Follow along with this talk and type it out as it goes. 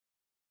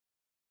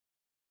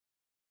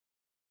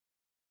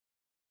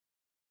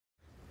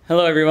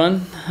Hello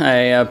everyone. I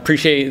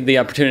appreciate the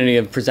opportunity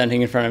of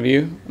presenting in front of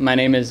you. My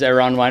name is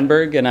Eran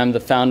Weinberg and I'm the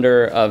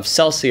founder of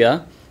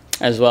Celsya,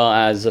 as well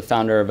as the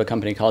founder of a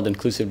company called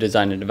Inclusive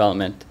Design and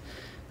Development.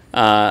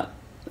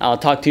 I'll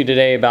talk to you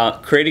today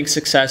about creating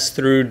success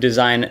through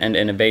design and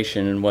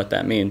innovation and what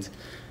that means.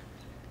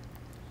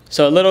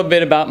 So a little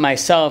bit about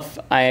myself.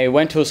 I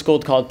went to a school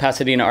called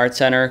Pasadena Art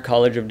Center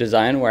College of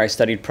Design where I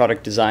studied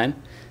product design.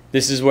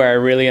 This is where I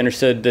really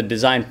understood the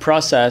design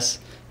process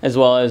as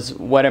well as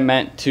what it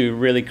meant to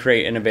really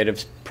create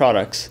innovative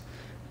products.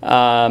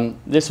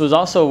 This was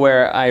also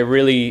where I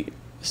really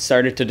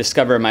started to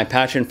discover my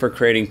passion for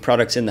creating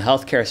products in the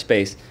healthcare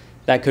space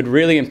that could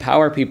really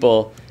empower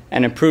people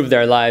and improve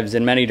their lives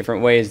in many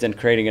different ways than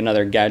creating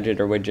another gadget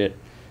or widget.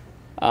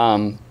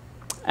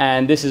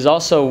 And this is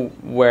also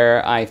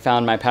where I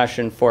found my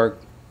passion for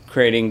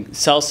creating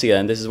Celsya,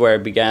 and this is where I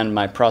began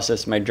my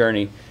process, my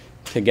journey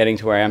to getting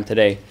to where I am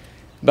today.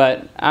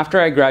 But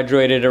after I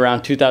graduated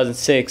around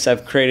 2006,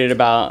 I've created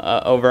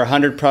about over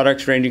 100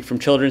 products ranging from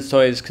children's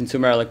toys,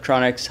 consumer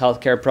electronics,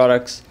 healthcare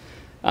products.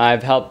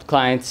 I've helped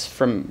clients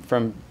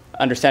from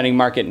understanding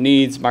market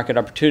needs, market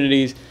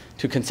opportunities,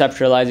 to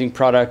conceptualizing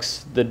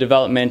products, the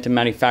development and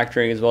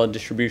manufacturing, as well as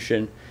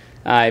distribution.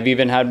 I've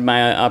even had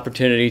my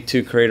opportunity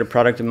to create a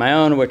product of my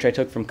own, which I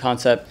took from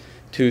concept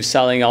to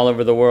selling all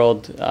over the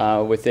world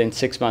within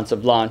 6 months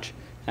of launch.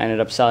 I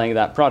ended up selling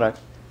that product.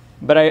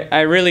 But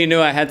I really knew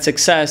I had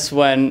success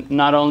when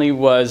not only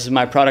was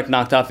my product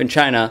knocked off in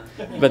China,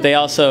 but they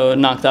also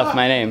knocked off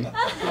my name.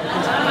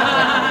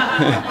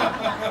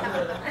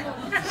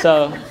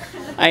 So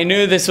I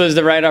knew this was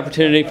the right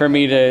opportunity for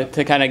me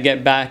to kind of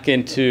get back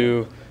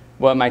into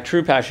what my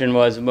true passion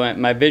was,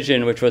 my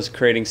vision, which was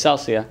creating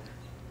Celsya.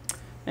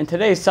 And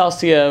today,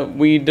 Celsya,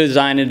 we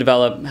design and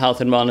develop health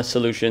and wellness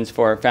solutions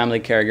for family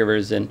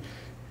caregivers and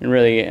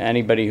really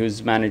anybody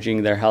who's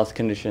managing their health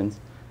conditions.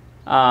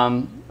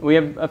 We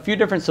have a few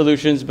different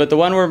solutions, but the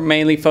one we're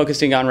mainly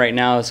focusing on right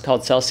now is called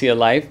Celsya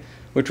Life,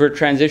 which we're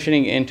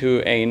transitioning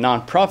into a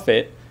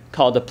nonprofit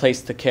called A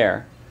Place to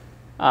Care.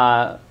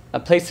 A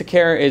Place to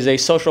Care is a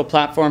social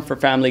platform for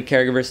family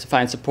caregivers to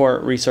find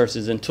support,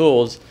 resources, and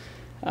tools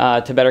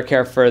to better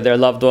care for their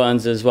loved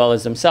ones as well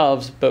as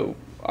themselves, but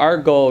our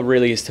goal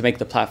really is to make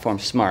the platform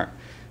smart.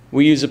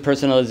 We use a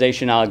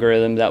personalization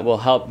algorithm that will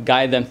help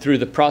guide them through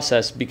the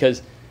process,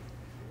 because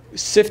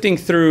sifting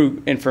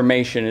through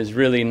information is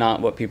really not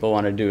what people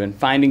want to do, and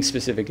finding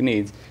specific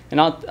needs.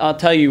 And I'll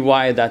tell you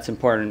why that's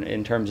important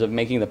in terms of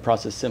making the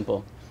process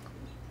simple.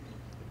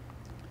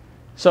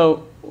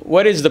 So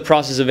what is the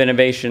process of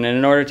innovation? And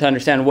in order to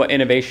understand what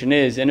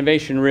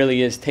innovation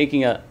really is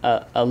taking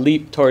a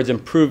leap towards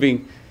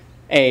improving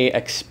a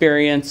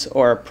experience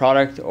or a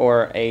product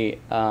or a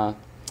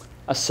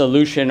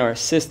solution or a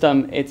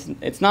system.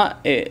 It's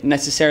not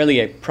necessarily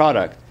a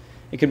product.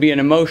 It could be an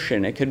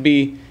emotion. It could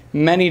be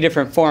many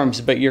different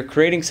forms, but you're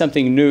creating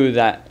something new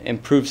that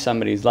improves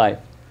somebody's life.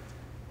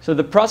 So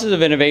the process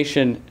of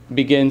innovation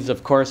begins,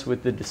 of course,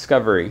 with the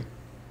discovery.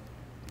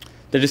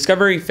 The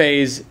discovery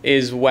phase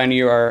is when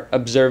you are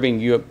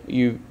observing,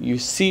 you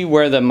see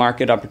where the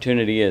market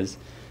opportunity is.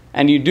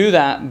 And you do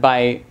that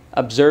by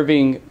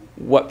observing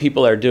what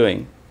people are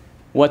doing,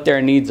 what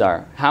their needs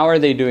are, how are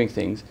they doing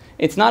things.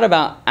 It's not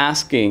about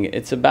asking,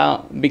 it's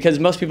about, because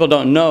most people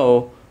don't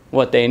know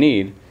what they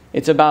need.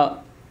 It's about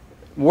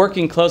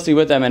working closely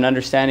with them and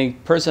understanding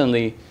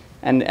personally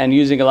and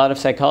using a lot of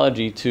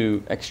psychology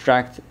to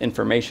extract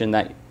information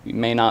that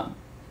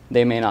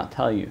they may not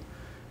tell you.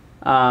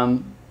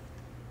 The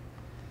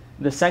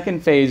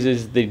second phase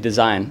is the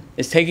design.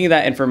 It's taking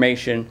that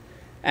information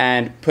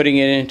and putting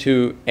it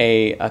into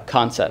a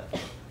concept.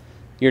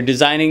 You're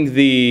designing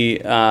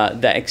the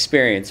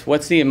experience.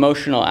 What's the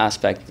emotional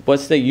aspect?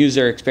 What's the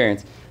user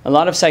experience? A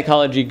lot of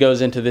psychology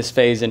goes into this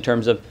phase in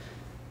terms of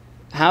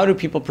how do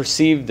people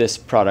perceive this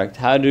product?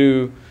 How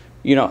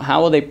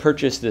will they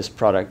purchase this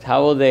product?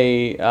 How will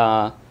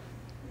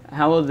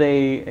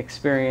they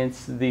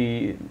experience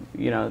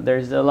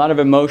there's a lot of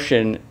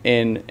emotion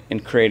in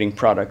creating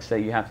products that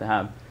you have to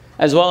have,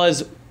 as well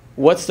as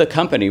what's the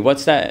company?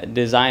 What's that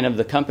design of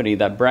the company,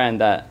 that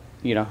brand, that,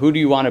 who do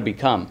you want to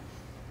become?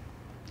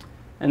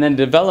 And then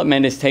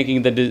development is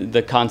taking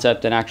the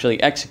concept and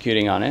actually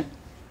executing on it.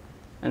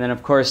 And then,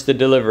 of course, the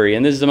delivery.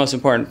 And this is the most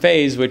important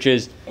phase, which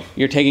is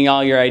you're taking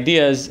all your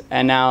ideas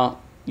and now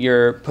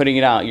you're putting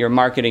it out, you're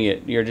marketing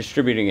it, you're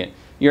distributing it.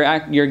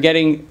 You're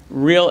getting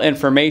real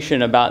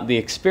information about the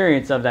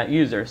experience of that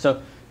user.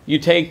 So you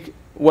take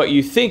what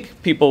you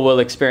think people will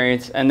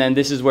experience, and then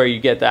this is where you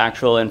get the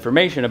actual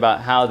information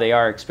about how they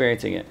are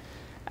experiencing it.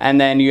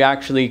 And then you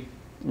actually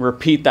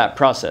repeat that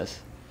process.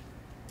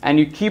 And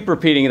you keep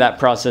repeating that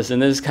process,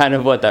 and this is kind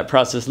of what that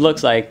process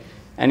looks like.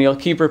 And you'll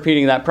keep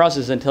repeating that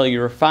process until you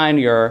refine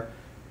your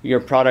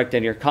product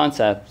and your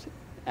concept,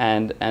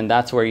 and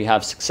that's where you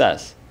have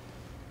success.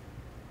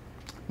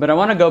 But I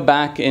want to go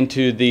back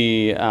into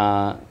the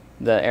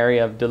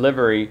area of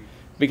delivery,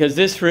 because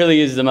this really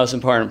is the most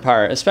important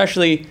part,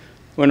 especially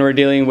when we're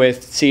dealing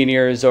with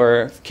seniors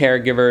or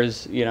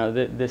caregivers,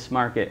 this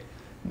market.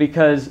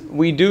 because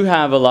we do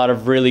have a lot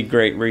of really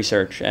great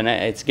research, and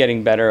it's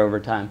getting better over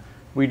time.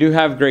 We do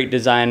have great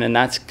design, and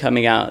that's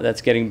coming out,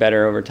 that's getting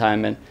better over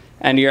time.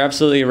 And you're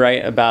absolutely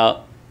right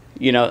about,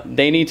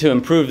 they need to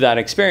improve that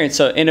experience.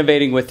 So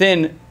innovating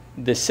within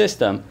the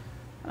system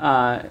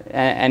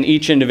and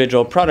each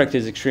individual product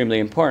is extremely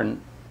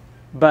important.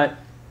 But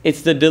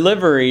it's the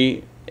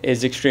delivery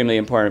is extremely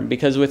important,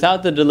 because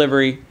without the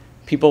delivery,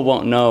 people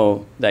won't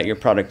know that your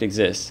product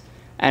exists.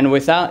 And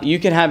you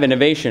can have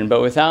innovation,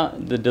 but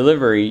without the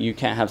delivery, you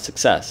can't have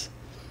success.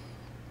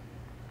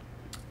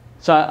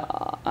 So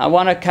I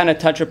want to kind of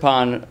touch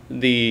upon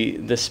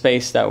the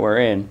space that we're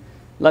in.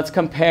 Let's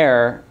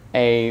compare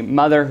a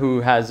mother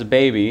who has a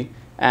baby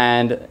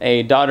and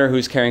a daughter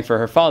who's caring for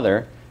her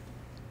father.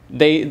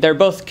 They're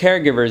both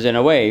caregivers in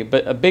a way,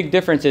 but a big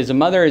difference is a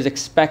mother is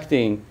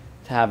expecting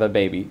to have a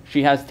baby.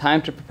 She has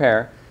time to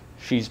prepare,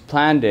 she's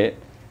planned it,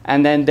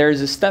 and then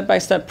there's a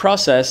step-by-step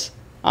process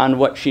on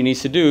what she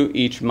needs to do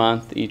each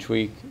month, each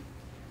week,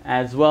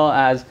 as well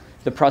as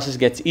the process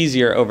gets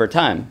easier over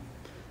time.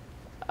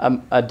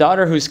 A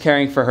daughter who's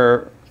caring for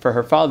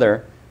her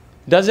father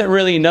doesn't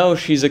really know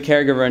she's a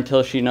caregiver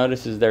until she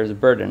notices there's a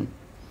burden.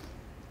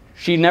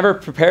 She never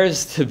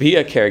prepares to be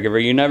a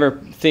caregiver. You never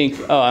think,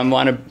 oh, I'm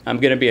going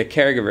to be a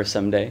caregiver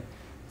someday,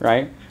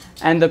 right?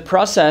 And the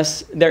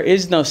process, there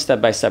is no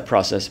step-by-step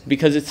process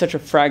because it's such a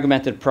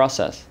fragmented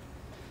process.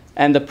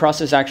 And the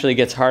process actually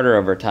gets harder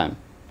over time.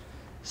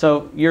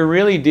 So you're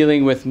really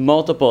dealing with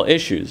multiple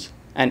issues,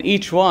 and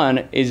each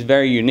one is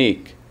very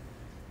unique.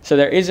 So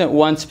there isn't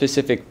one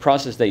specific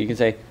process that you can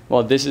say,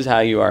 well, this is how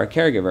you are a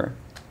caregiver.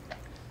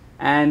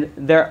 And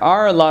there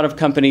are a lot of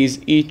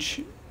companies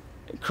each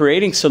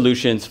creating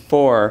solutions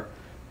for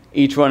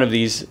each one of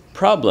these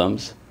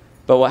problems.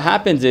 But what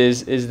happens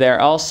is they're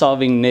all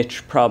solving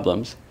niche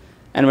problems.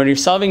 And when you're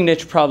solving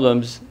niche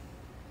problems,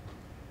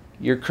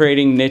 you're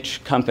creating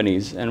niche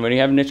companies. And when you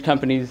have niche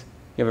companies,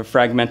 you have a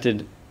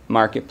fragmented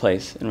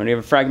marketplace. And when you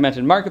have a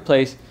fragmented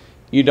marketplace,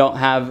 you don't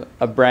have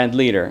a brand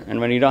leader. And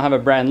when you don't have a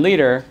brand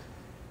leader,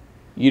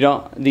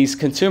 these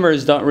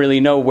consumers don't really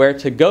know where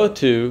to go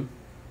to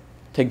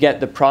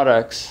get the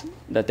products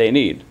that they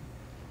need.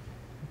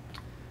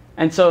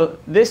 And so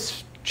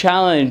this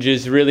challenge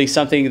is really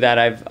something that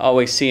I've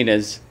always seen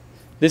as,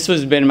 this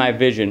has been my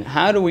vision.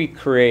 How do we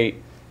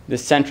create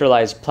this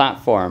centralized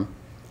platform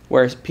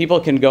where people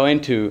can go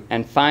into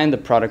and find the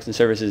products and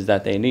services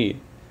that they need?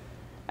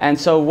 And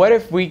so what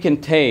if we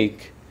can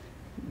take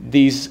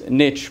these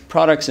niche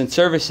products and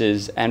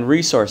services and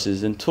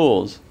resources and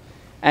tools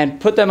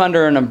and put them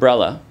under an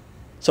umbrella?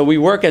 So we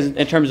work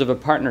in terms of a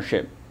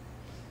partnership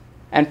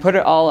and put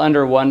it all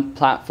under one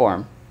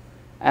platform.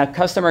 A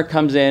customer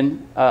comes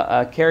in,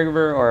 a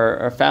caregiver or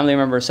a family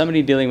member,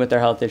 somebody dealing with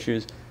their health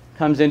issues,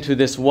 comes into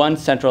this one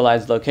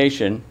centralized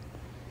location.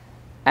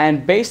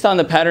 And based on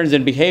the patterns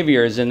and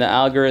behaviors and the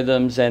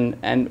algorithms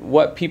and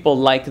what people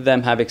like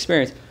them have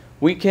experienced,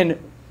 we can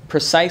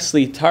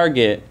precisely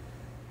target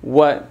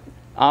what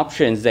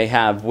options they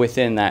have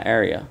within that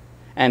area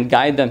and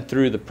guide them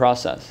through the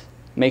process,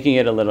 making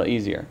it a little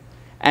easier.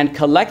 And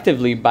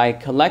collectively, by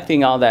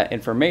collecting all that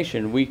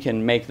information, we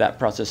can make that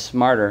process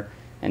smarter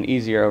and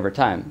easier over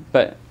time.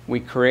 But we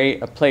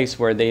create a place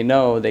where they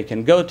know they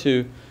can go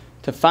to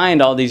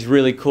find all these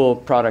really cool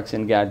products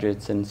and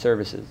gadgets and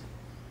services.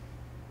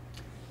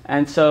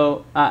 And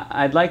so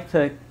I'd like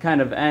to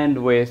kind of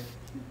end with,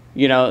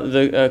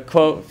 the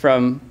quote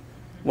from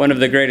one of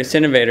the greatest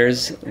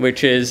innovators,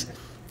 which is,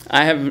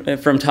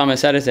 from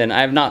Thomas Edison,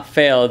 I have not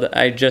failed,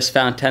 I just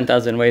found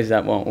 10,000 ways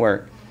that won't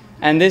work.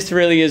 And this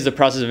really is the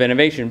process of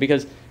innovation,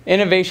 because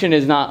innovation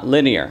is not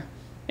linear.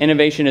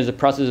 Innovation is a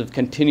process of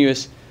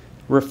continuous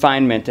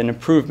refinement and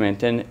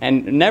improvement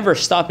and never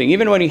stopping.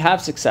 Even when you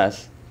have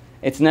success,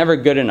 it's never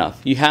good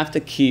enough. You have to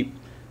keep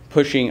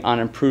pushing on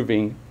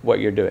improving what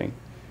you're doing.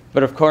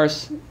 But of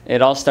course,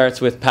 it all starts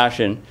with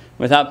passion.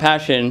 Without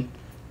passion,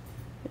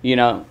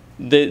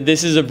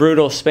 this is a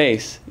brutal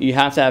space. You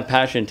have to have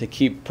passion to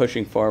keep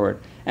pushing forward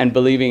and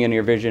believing in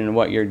your vision and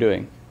what you're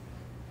doing.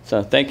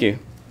 So thank you.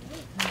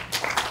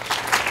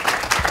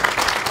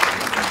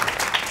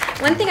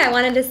 One thing I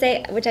wanted to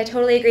say, which I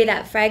totally agree,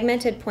 that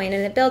fragmented point,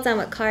 and it builds on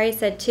what Kari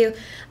said too,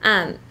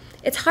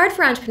 it's hard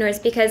for entrepreneurs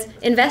because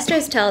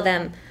investors tell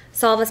them,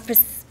 solve a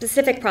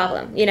specific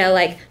problem.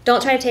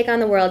 Don't try to take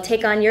on the world,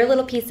 take on your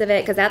little piece of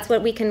it, because that's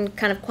what we can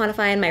kind of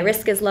quantify, and my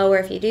risk is lower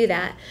if you do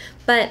that.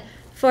 But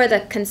for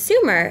the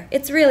consumer,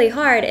 it's really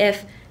hard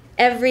if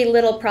every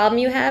little problem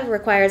you have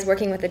requires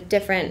working with a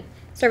different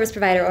service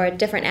provider or a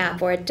different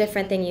app or a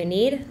different thing you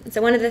need.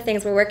 So one of the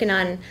things we're working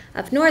on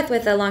up north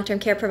with a long-term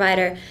care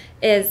provider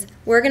is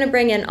we're going to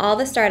bring in all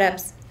the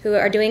startups who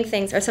are doing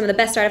things, or some of the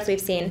best startups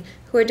we've seen,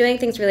 who are doing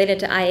things related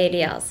to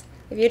IADLs.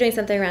 If you're doing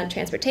something around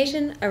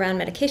transportation, around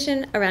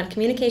medication, around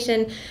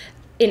communication,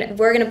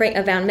 we're going to bring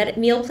around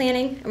meal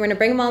planning, and we're going to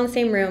bring them all in the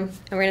same room,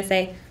 and we're going to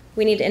say,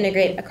 we need to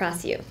integrate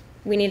across you.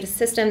 We need a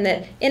system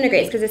that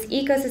integrates, because this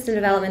ecosystem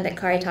development that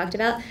Kari talked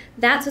about,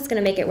 that's what's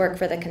going to make it work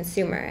for the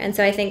consumer. And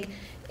so I think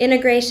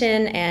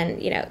integration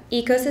and, you know,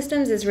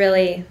 ecosystems is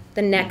really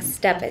the next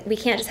step. We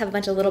can't just have a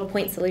bunch of little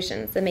point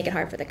solutions that make it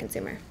hard for the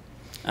consumer.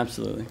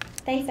 Absolutely.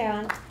 Thanks,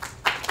 Eran.